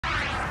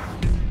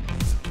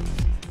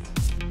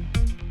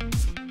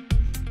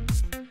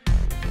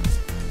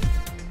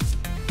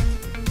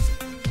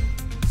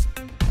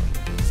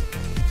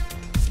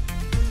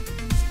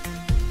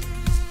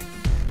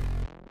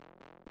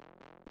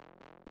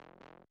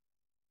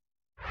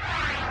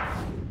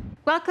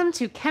Welcome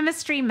to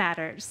Chemistry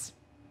Matters.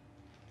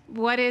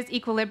 What is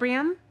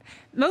equilibrium?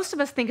 Most of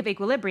us think of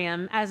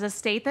equilibrium as a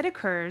state that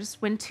occurs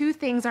when two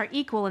things are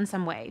equal in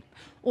some way,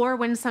 or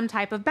when some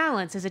type of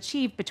balance is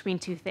achieved between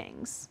two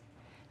things.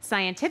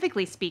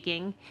 Scientifically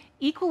speaking,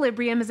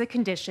 equilibrium is a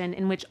condition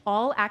in which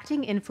all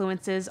acting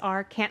influences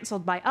are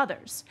canceled by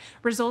others,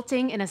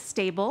 resulting in a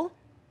stable,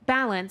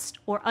 balanced,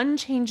 or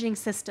unchanging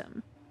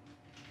system.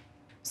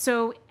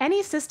 So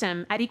any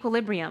system at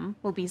equilibrium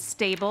will be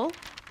stable,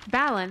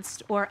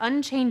 balanced, or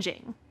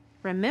unchanging.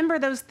 Remember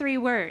those three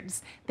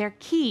words. They're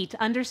key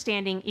to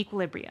understanding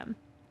equilibrium.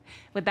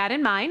 With that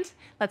in mind,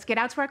 let's get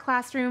out to our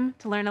classroom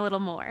to learn a little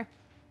more.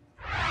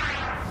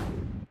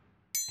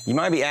 You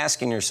might be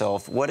asking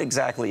yourself, what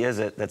exactly is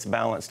it that's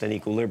balanced in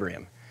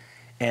equilibrium?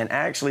 And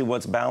actually,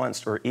 what's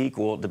balanced or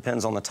equal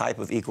depends on the type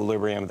of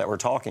equilibrium that we're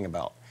talking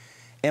about.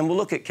 And we'll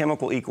look at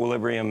chemical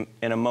equilibrium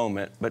in a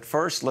moment, but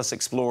first, let's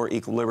explore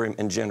equilibrium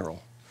in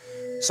general.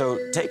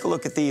 So take a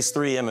look at these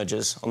three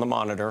images on the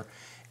monitor,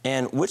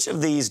 and which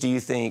of these do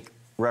you think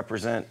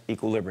represent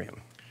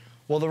equilibrium?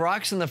 Well, the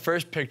rocks in the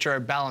first picture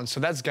are balanced, so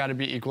that's got to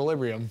be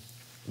equilibrium.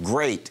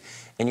 Great.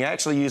 And you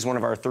actually use one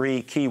of our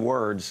three key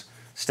words,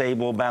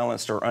 stable,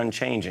 balanced, or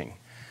unchanging.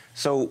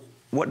 So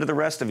what do the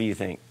rest of you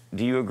think?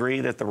 Do you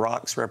agree that the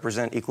rocks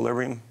represent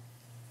equilibrium?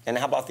 And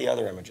how about the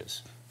other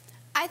images?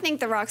 I think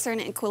the rocks are in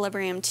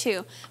equilibrium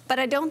too, but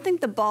I don't think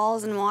the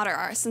balls in water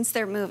are, since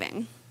they're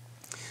moving.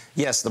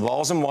 Yes, the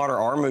balls in water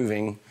are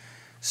moving.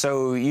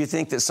 So you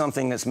think that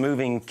something that's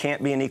moving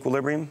can't be in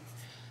equilibrium?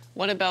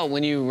 What about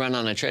when you run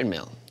on a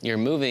treadmill? You're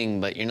moving,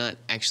 but you're not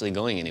actually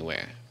going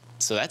anywhere.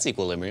 So that's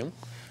equilibrium.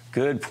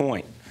 Good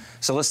point.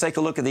 So let's take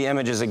a look at the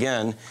images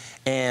again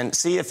and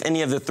see if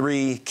any of the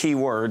three key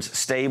words,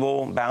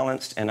 stable,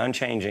 balanced, and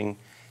unchanging,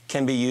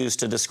 can be used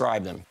to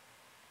describe them.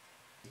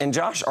 And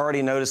Josh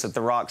already noticed that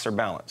the rocks are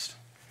balanced.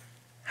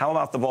 How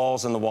about the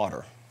balls in the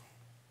water?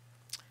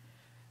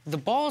 The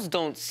balls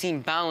don't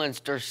seem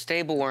balanced or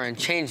stable or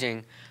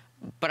unchanging,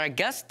 but I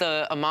guess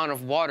the amount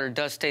of water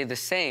does stay the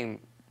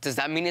same. Does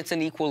that mean it's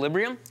in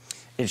equilibrium?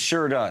 It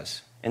sure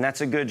does, and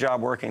that's a good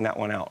job working that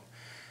one out.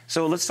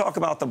 So let's talk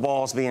about the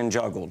balls being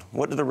juggled.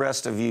 What do the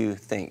rest of you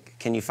think?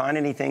 Can you find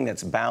anything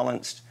that's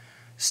balanced,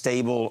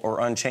 stable,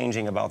 or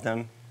unchanging about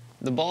them?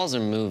 The balls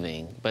are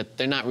moving, but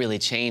they're not really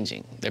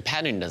changing. Their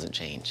pattern doesn't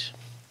change.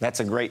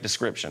 That's a great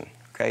description,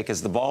 okay?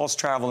 Because the balls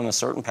travel in a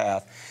certain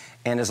path,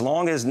 and as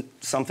long as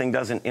something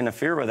doesn't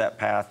interfere with that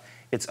path,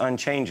 it's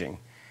unchanging.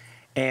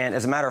 And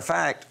as a matter of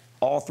fact,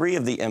 all three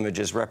of the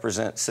images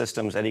represent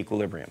systems at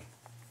equilibrium.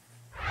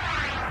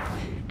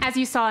 As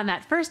you saw in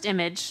that first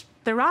image,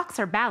 the rocks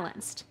are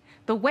balanced.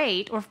 The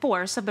weight or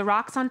force of the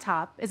rocks on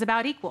top is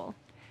about equal.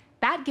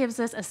 That gives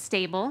us a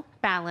stable,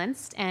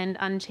 balanced, and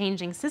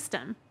unchanging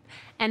system.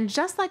 And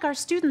just like our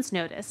students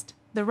noticed,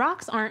 the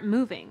rocks aren't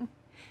moving.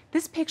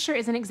 This picture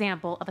is an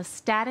example of a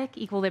static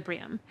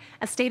equilibrium,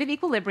 a state of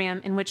equilibrium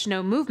in which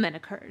no movement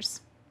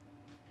occurs.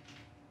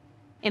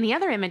 In the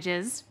other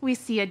images, we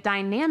see a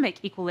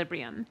dynamic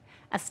equilibrium,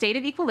 a state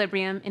of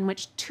equilibrium in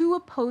which two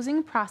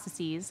opposing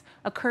processes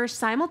occur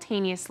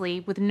simultaneously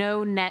with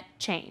no net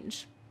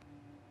change.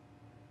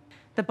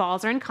 The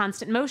balls are in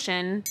constant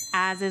motion,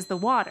 as is the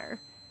water,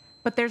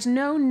 but there's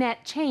no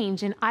net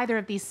change in either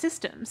of these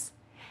systems.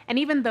 And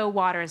even though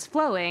water is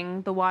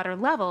flowing, the water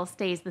level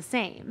stays the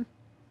same.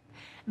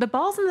 The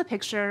balls in the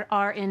picture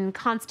are in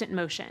constant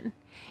motion.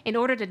 In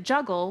order to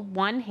juggle,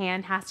 one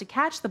hand has to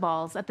catch the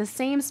balls at the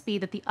same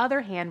speed that the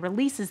other hand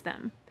releases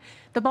them.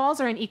 The balls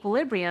are in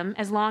equilibrium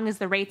as long as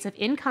the rates of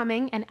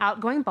incoming and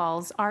outgoing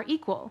balls are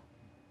equal.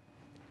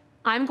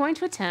 I'm going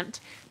to attempt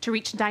to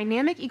reach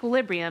dynamic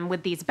equilibrium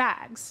with these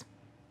bags.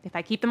 If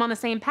I keep them on the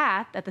same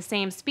path at the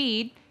same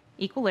speed,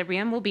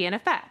 equilibrium will be in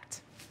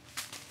effect.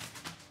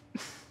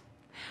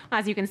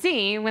 As you can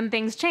see, when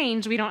things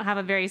change, we don't have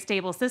a very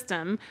stable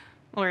system,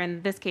 or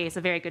in this case,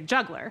 a very good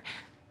juggler.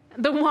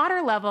 The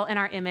water level in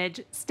our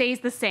image stays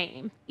the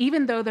same,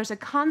 even though there's a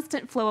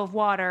constant flow of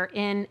water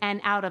in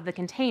and out of the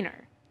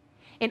container.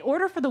 In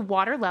order for the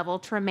water level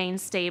to remain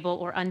stable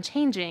or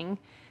unchanging,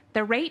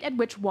 the rate at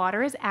which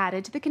water is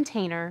added to the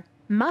container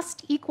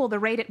must equal the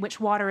rate at which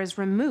water is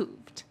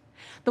removed.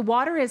 The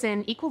water is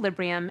in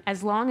equilibrium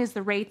as long as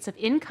the rates of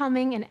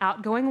incoming and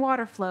outgoing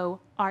water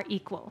flow are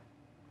equal.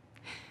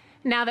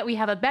 Now that we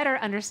have a better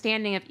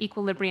understanding of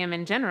equilibrium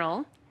in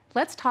general,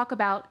 let's talk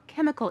about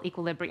chemical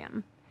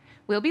equilibrium.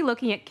 We'll be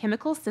looking at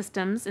chemical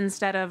systems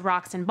instead of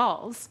rocks and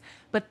balls,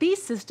 but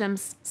these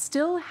systems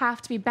still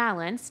have to be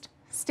balanced,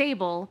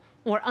 stable,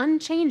 or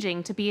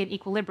unchanging to be in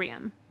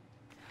equilibrium.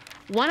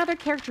 One other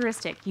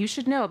characteristic you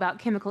should know about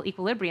chemical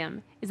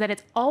equilibrium is that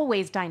it's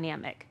always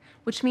dynamic,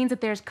 which means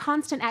that there's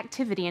constant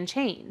activity and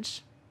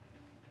change.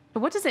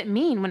 But what does it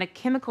mean when a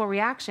chemical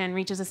reaction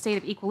reaches a state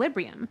of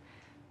equilibrium?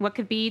 What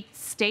could be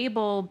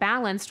stable,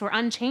 balanced, or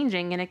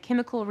unchanging in a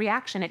chemical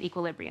reaction at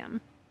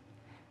equilibrium?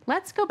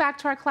 Let's go back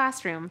to our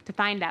classroom to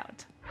find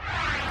out.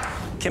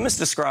 Chemists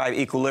describe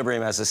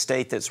equilibrium as a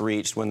state that's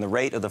reached when the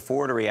rate of the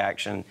forward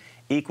reaction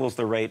equals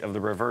the rate of the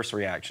reverse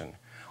reaction,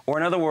 Or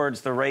in other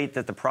words, the rate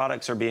that the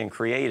products are being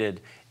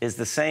created is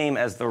the same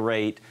as the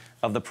rate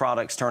of the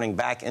products turning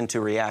back into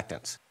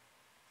reactants.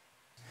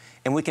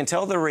 And we can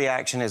tell the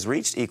reaction has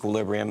reached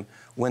equilibrium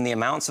when the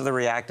amounts of the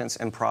reactants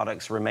and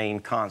products remain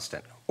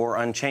constant or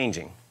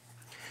unchanging.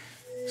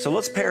 So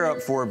let's pair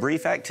up for a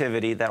brief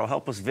activity that'll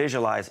help us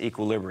visualize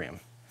equilibrium.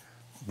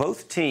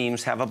 Both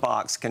teams have a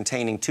box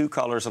containing 2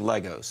 colors of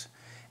Legos.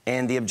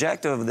 And the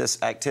objective of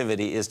this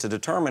activity is to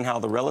determine how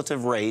the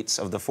relative rates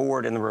of the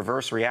forward and the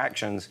reverse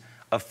reactions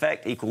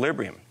affect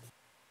equilibrium.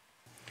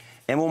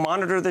 And we'll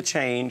monitor the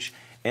change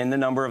in the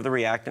number of the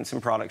reactants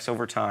and products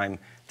over time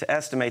to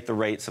estimate the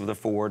rates of the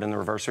forward and the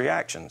reverse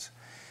reactions.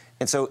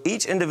 And so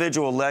each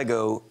individual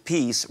Lego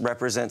piece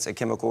represents a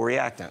chemical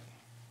reactant.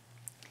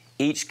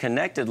 Each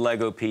connected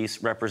Lego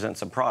piece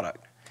represents a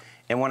product.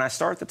 And when I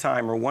start the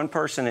timer, one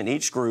person in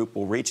each group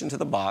will reach into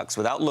the box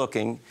without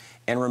looking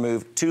and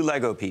remove 2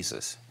 Lego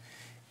pieces.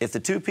 If the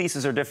 2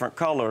 pieces are different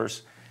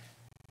colors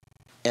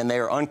and they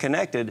are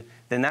unconnected,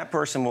 then that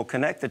person will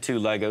connect the 2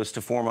 Legos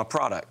to form a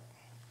product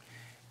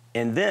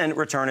and then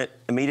return it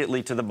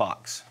immediately to the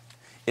box.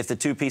 If the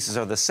 2 pieces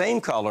are the same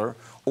color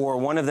or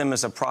one of them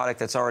is a product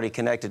that's already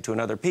connected to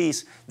another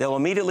piece, they'll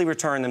immediately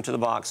return them to the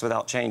box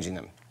without changing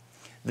them.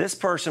 This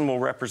person will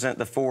represent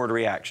the forward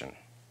reaction.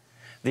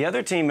 The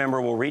other team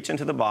member will reach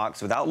into the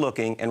box without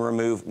looking and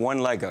remove 1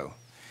 Lego.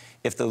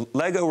 If the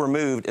Lego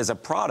removed is a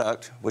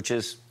product, which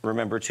is,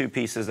 remember, 2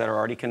 pieces that are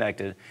already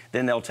connected,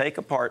 then they'll take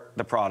apart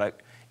the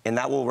product, and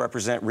that will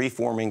represent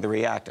reforming the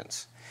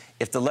reactants.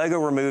 If the Lego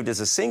removed is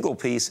a single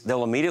piece,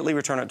 they'll immediately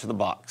return it to the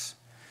box.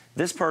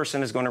 This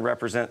person is going to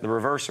represent the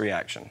reverse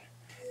reaction.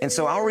 And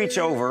so I'll reach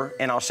over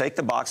and I'll shake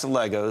the box of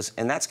Legos,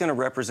 and that's going to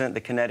represent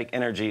the kinetic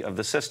energy of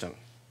the system.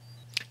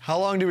 How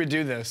long do we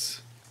do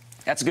this?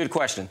 That's a good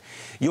question.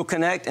 You'll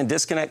connect and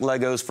disconnect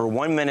Legos for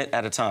 1 minute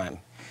at a time.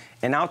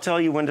 And I'll tell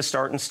you when to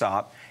start and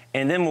stop,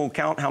 and then we'll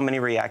count how many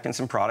reactants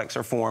and products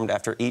are formed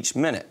after each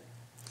minute.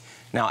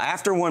 Now,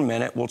 after 1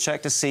 minute, we'll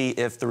check to see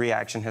if the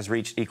reaction has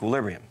reached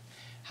equilibrium.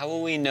 How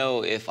will we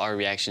know if our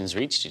reactions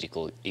reached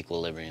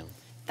equilibrium?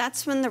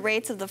 That's when the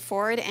rates of the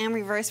forward and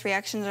reverse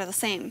reactions are the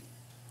same,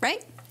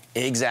 right?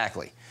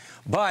 Exactly.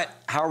 But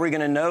how are we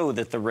going to know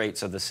that the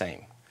rates are the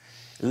same?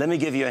 Let me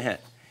give you a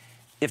hint.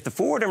 If the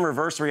forward and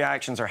reverse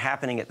reactions are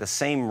happening at the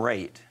same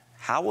rate,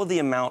 how will the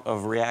amount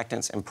of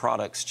reactants and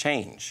products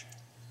change?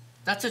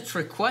 That's a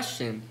trick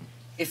question.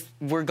 If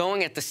we're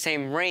going at the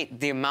same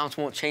rate, the amounts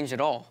won't change at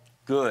all.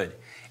 Good.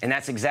 And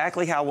that's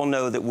exactly how we'll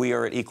know that we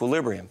are at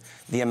equilibrium.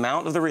 The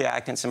amount of the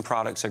reactants and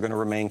products are going to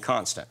remain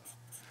constant.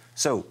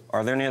 So,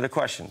 are there any other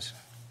questions?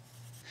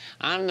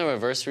 I'm the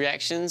reverse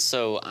reaction,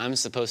 so I'm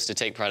supposed to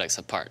take products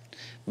apart.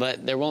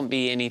 But there won't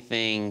be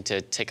anything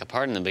to take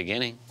apart in the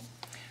beginning.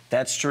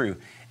 That's true.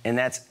 And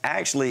that's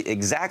actually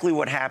exactly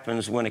what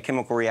happens when a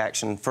chemical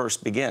reaction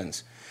first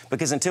begins.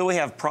 Because until we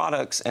have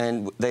products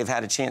and they've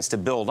had a chance to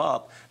build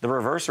up, the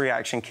reverse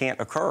reaction can't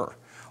occur,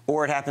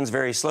 or it happens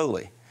very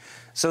slowly.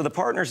 So the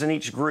partners in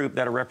each group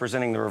that are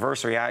representing the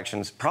reverse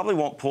reactions probably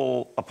won't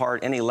pull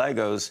apart any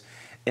Legos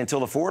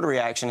until the forward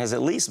reaction has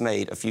at least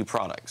made a few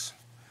products.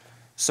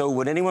 So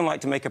would anyone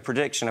like to make a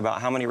prediction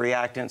about how many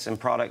reactants and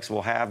products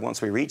we'll have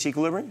once we reach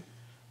equilibrium?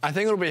 I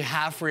think it'll be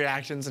half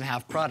reactants and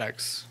half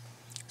products.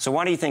 So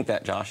why do you think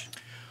that, Josh?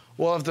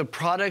 Well, if the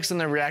products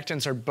and the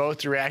reactants are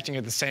both reacting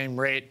at the same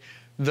rate,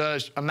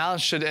 the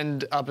amounts should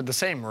end up at the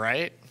same,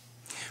 right?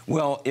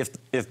 Well,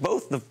 if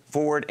both the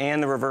forward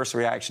and the reverse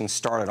reactions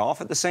started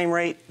off at the same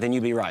rate, then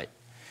you'd be right.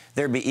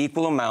 There'd be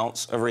equal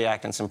amounts of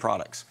reactants and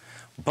products.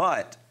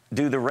 But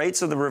do the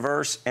rates of the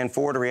reverse and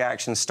forward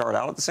reactions start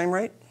out at the same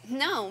rate?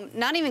 No,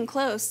 not even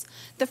close.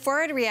 The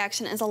forward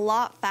reaction is a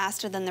lot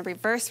faster than the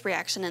reverse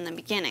reaction in the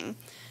beginning.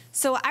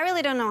 So I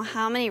really don't know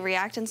how many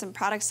reactants and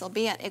products will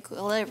be at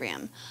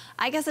equilibrium.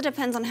 I guess it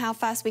depends on how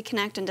fast we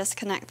connect and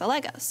disconnect the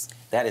Legos.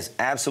 That is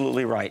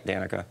absolutely right,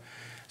 Danica.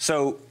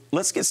 So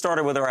let's get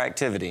started with our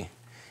activity.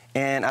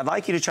 And I'd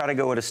like you to try to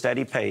go at a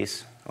steady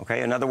pace,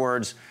 okay? In other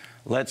words,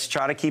 let's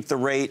try to keep the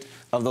rate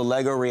of the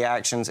Lego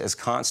reactions as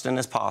constant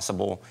as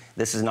possible.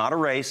 This is not a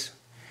race,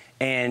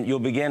 and you'll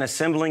begin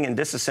assembling and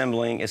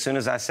disassembling as soon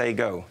as I say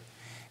go.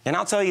 And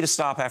I'll tell you to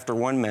stop after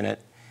 1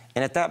 minute,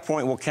 and at that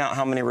point, we'll count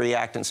how many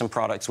reactants and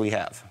products we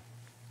have.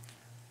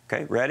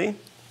 Okay, ready?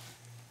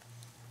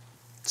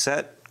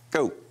 Set,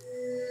 go.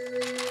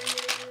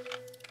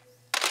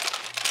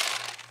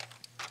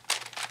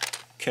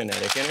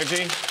 Kinetic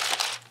energy.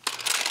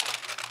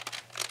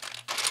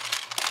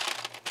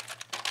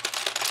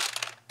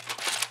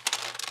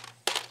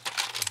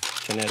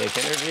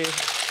 Kinetic energy.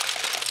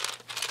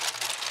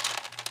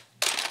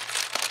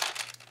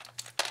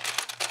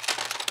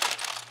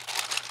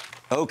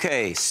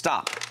 Okay,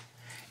 stop.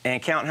 And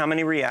count how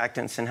many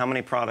reactants and how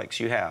many products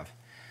you have.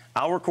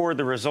 I'll record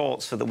the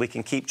results so that we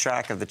can keep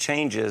track of the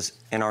changes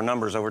in our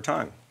numbers over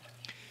time.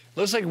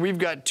 Looks like we've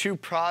got 2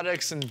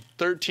 products and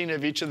 13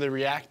 of each of the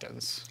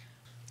reactants.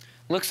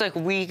 Looks like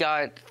we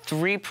got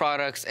 3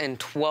 products and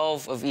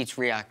 12 of each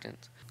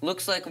reactant.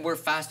 Looks like we're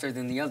faster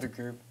than the other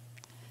group.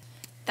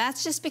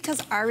 That's just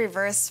because our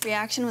reverse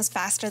reaction was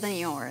faster than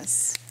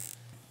yours.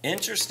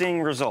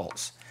 Interesting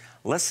results.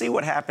 Let's see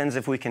what happens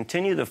if we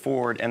continue the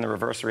forward and the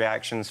reverse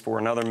reactions for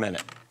another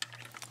minute.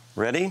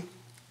 Ready?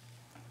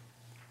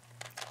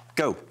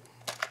 Go.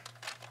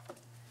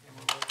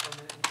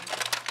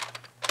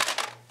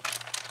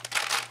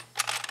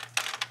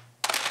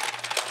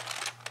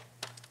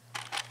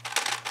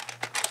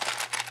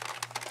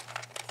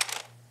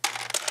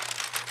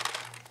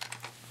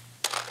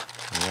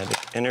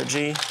 Kinetic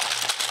energy.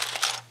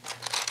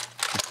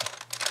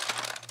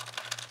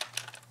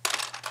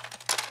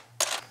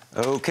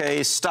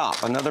 Okay,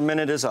 stop. Another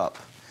minute is up.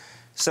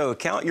 So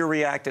count your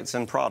reactants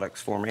and products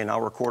for me, and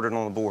I'll record it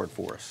on the board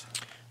for us.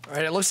 All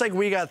right, it looks like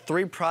we got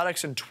 3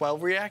 products and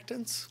 12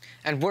 reactants.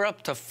 And we're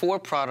up to 4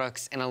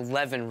 products and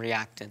 11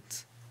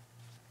 reactants.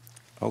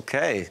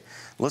 Okay,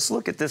 let's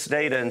look at this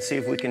data and see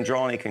if we can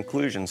draw any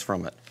conclusions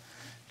from it.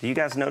 Do you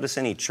guys notice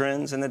any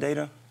trends in the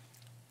data?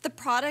 The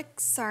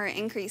products are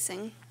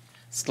increasing.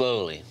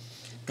 Slowly.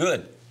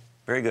 Good.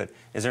 Very good.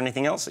 Is there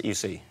anything else that you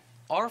see?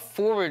 Our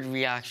forward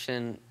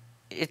reaction,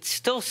 it's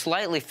still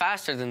slightly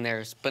faster than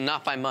theirs, but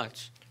not by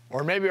much.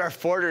 Or maybe our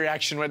forward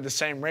reaction went the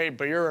same rate,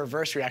 but your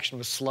reverse reaction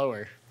was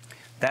slower.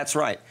 That's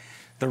right.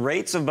 The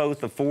rates of both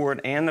the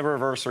forward and the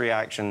reverse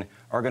reaction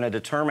are going to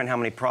determine how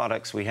many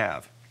products we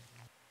have.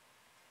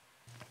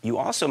 You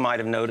also might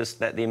have noticed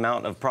that the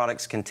amount of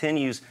products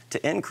continues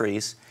to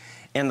increase,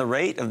 and the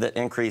rate of the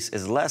increase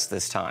is less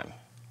this time.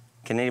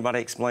 Can anybody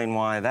explain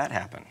why that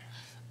happened?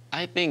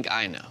 I think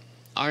I know.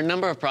 Our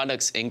number of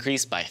products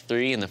increased by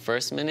 3 in the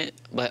first minute,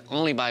 but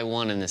only by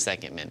 1 in the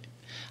second minute.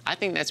 I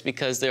think that's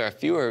because there are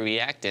fewer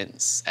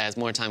reactants as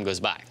more time goes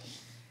by.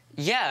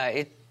 Yeah,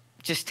 it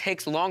just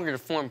takes longer to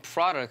form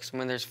products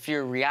when there's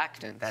fewer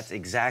reactants. That's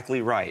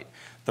exactly right.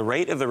 The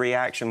rate of the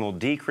reaction will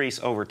decrease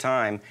over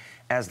time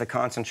as the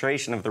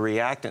concentration of the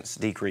reactants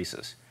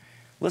decreases.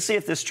 Let's see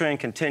if this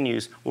trend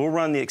continues. We'll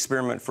run the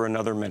experiment for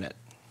another minute,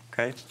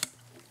 okay?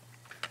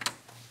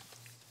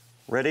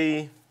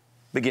 Ready,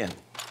 begin.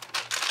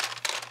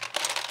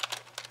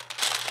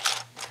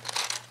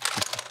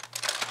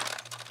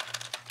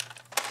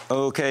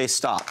 Okay,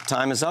 stop.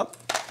 Time is up.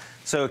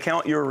 So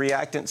count your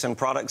reactants and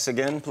products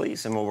again,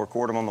 please, and we'll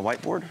record them on the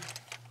whiteboard.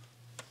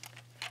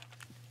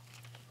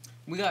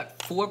 We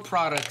got 4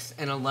 products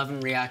and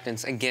 11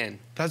 reactants again.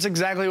 That's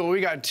exactly what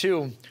we got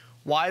too.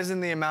 Why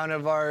isn't the amount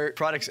of our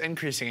products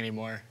increasing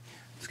anymore?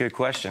 It's a good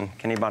question.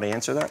 Can anybody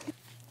answer that?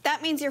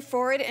 That means your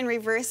forward and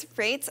reverse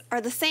rates are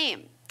the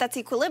same. That's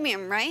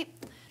equilibrium, right?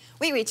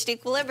 We reached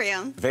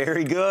equilibrium.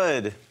 Very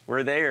good.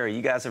 We're there.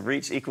 You guys have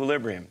reached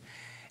equilibrium.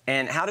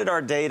 And how did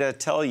our data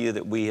tell you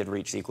that we had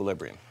reached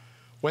equilibrium?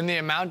 When the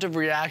amount of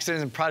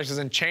reactants and products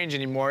doesn't change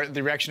anymore,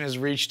 the reaction has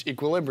reached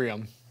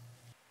equilibrium.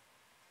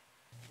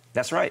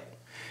 That's right.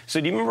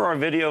 So do you remember our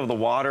video of the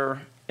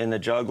water in the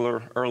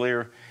juggler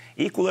earlier?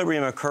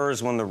 Equilibrium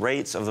occurs when the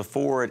rates of the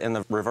forward and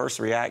the reverse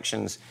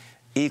reactions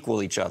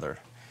equal each other.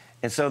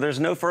 And so there's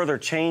no further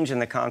change in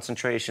the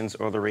concentrations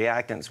or the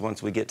reactants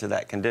once we get to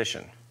that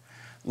condition.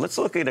 Let's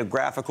look at a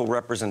graphical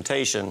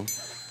representation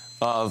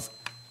of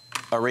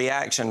a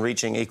reaction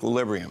reaching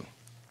equilibrium.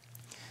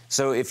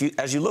 So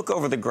as you look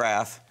over the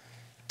graph,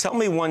 tell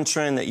me one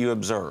trend that you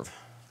observe.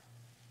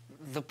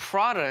 The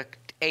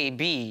product,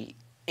 AB,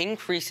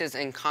 increases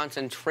in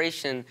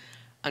concentration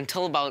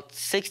until about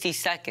 60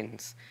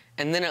 seconds,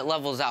 and then it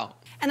levels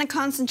out. And the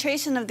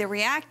concentration of the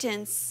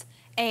reactants,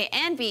 A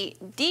and B,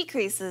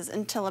 decreases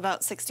until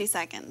about 60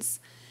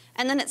 seconds.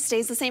 And then it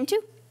stays the same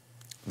too.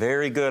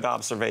 Very good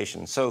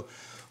observation. So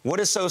what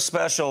is so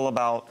special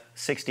about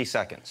 60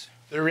 seconds?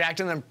 The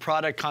reactant and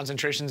product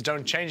concentrations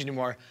don't change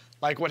anymore,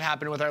 like what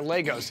happened with our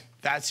Legos.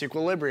 That's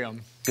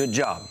equilibrium. Good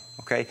job,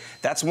 okay?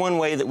 That's one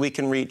way that we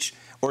can reach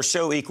or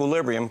show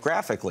equilibrium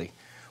graphically.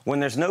 When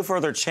there's no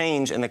further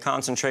change in the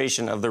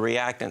concentration of the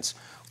reactants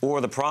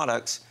or the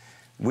products,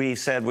 we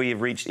said we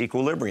have reached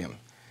equilibrium.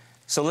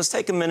 So let's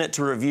take a minute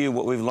to review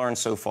what we've learned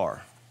so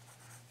far.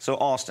 So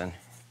Austin,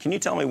 can you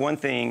tell me one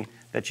thing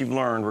that you've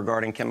learned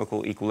regarding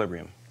chemical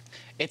equilibrium?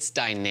 It's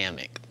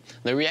dynamic.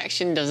 The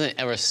reaction doesn't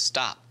ever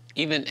stop,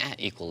 even at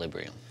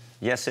equilibrium.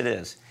 Yes, it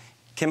is.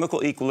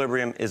 Chemical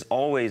equilibrium is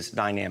always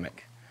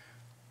dynamic.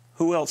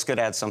 Who else could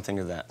add something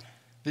to that?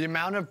 The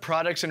amount of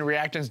products and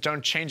reactants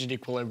don't change at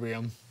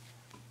equilibrium.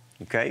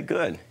 Okay,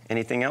 good.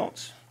 Anything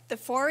else? The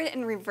forward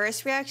and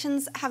reverse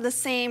reactions have the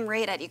same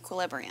rate at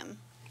equilibrium.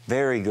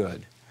 Very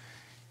good.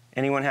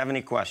 Anyone have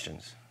any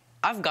questions?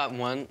 I've got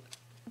one.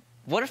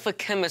 What if a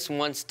chemist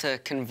wants to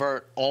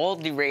convert all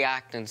the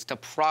reactants to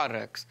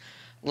products,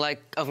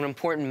 like of an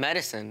important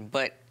medicine,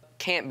 but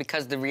can't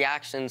because the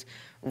reactions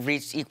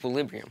reached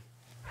equilibrium?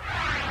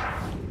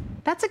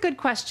 That's a good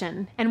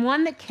question, and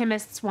one that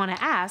chemists want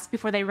to ask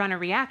before they run a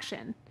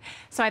reaction.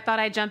 So I thought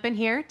I'd jump in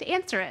here to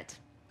answer it.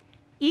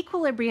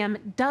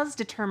 Equilibrium does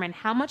determine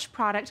how much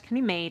product can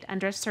be made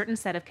under a certain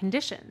set of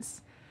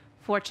conditions.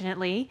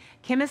 Fortunately,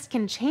 chemists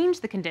can change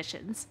the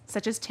conditions,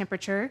 such as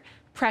temperature,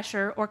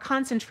 pressure, or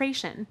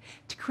concentration,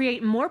 to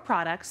create more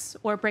products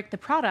or break the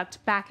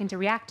product back into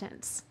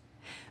reactants.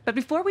 But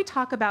before we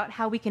talk about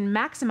how we can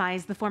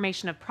maximize the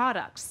formation of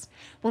products,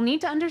 we'll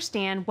need to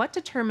understand what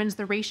determines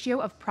the ratio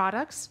of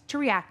products to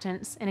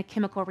reactants in a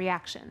chemical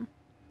reaction.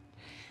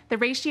 The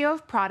ratio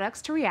of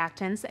products to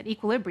reactants at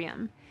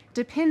equilibrium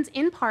depends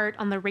in part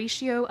on the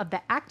ratio of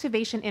the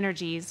activation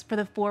energies for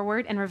the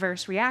forward and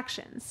reverse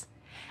reactions.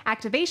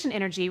 Activation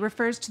energy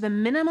refers to the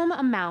minimum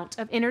amount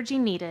of energy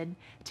needed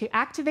to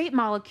activate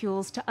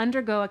molecules to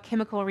undergo a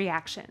chemical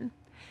reaction.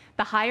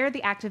 The higher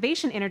the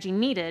activation energy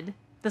needed,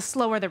 the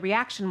slower the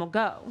reaction will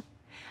go.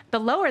 The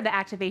lower the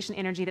activation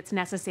energy that's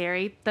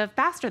necessary, the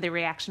faster the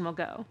reaction will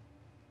go.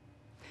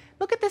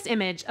 Look at this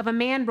image of a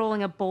man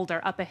rolling a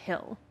boulder up a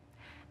hill.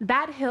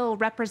 That hill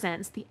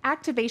represents the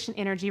activation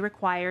energy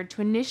required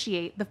to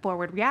initiate the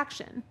forward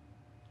reaction.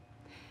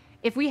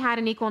 If we had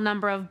an equal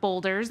number of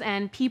boulders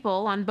and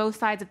people on both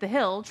sides of the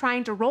hill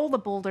trying to roll the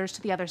boulders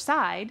to the other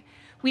side,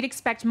 we'd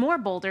expect more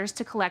boulders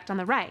to collect on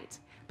the right,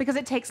 because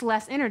it takes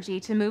less energy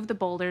to move the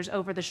boulders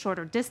over the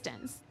shorter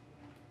distance.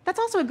 That's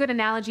also a good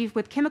analogy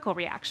with chemical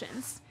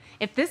reactions.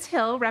 If this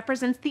hill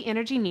represents the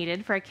energy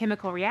needed for a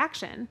chemical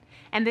reaction,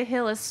 and the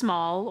hill is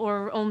small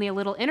or only a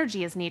little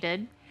energy is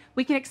needed,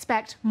 we can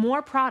expect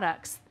more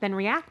products than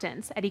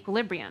reactants at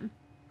equilibrium.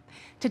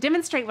 To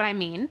demonstrate what I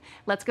mean,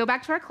 let's go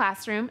back to our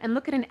classroom and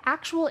look at an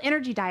actual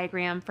energy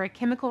diagram for a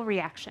chemical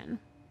reaction.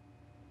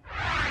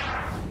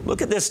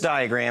 Look at this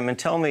diagram and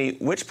tell me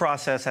which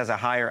process has a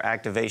higher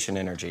activation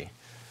energy,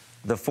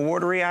 the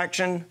forward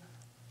reaction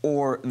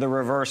or the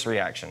reverse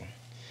reaction?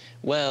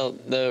 Well,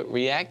 the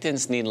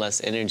reactants need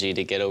less energy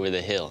to get over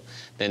the hill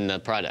than the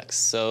products,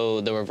 so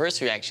the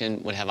reverse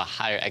reaction would have a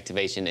higher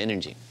activation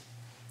energy.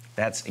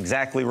 That's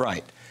exactly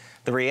right.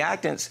 The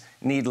reactants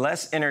need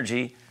less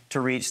energy to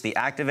reach the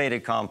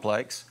activated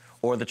complex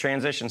or the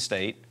transition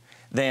state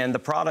than the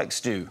products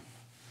do.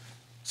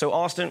 So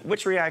Austin,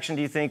 which reaction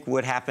do you think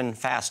would happen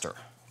faster?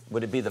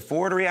 Would it be the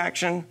forward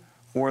reaction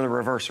or the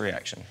reverse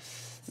reaction?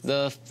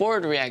 The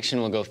forward reaction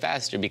will go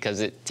faster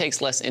because it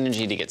takes less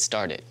energy to get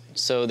started.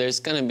 So there's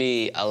going to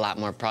be a lot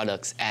more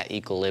products at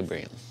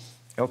equilibrium.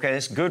 Okay,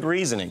 that's good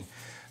reasoning.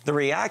 The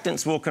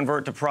reactants will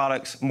convert to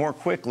products more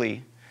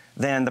quickly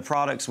than the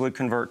products would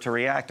convert to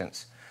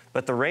reactants.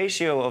 But the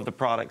ratio of the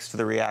products to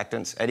the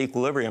reactants at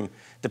equilibrium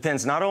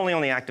depends not only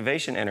on the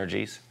activation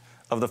energies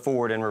of the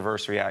forward and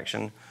reverse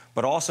reaction,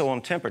 but also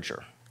on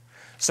temperature.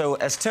 So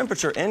as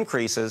temperature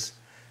increases,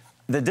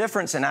 the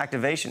difference in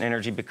activation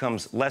energy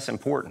becomes less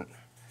important.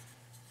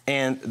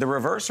 And the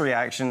reverse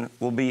reaction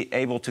will be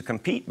able to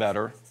compete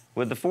better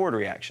with the forward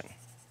reaction.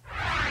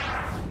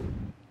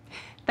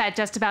 That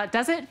just about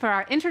does it for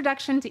our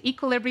Introduction to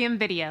Equilibrium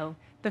video,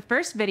 the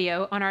first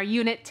video on our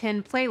Unit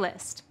 10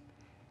 playlist.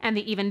 And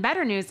the even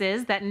better news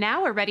is that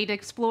now we're ready to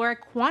explore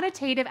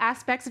quantitative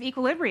aspects of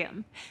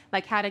equilibrium,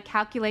 like how to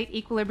calculate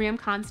equilibrium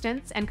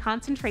constants and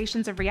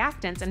concentrations of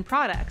reactants and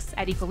products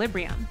at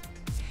equilibrium.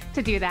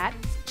 To do that,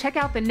 check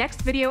out the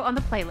next video on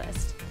the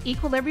playlist,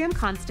 Equilibrium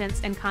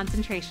Constants and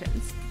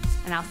Concentrations.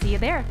 And I'll see you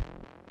there.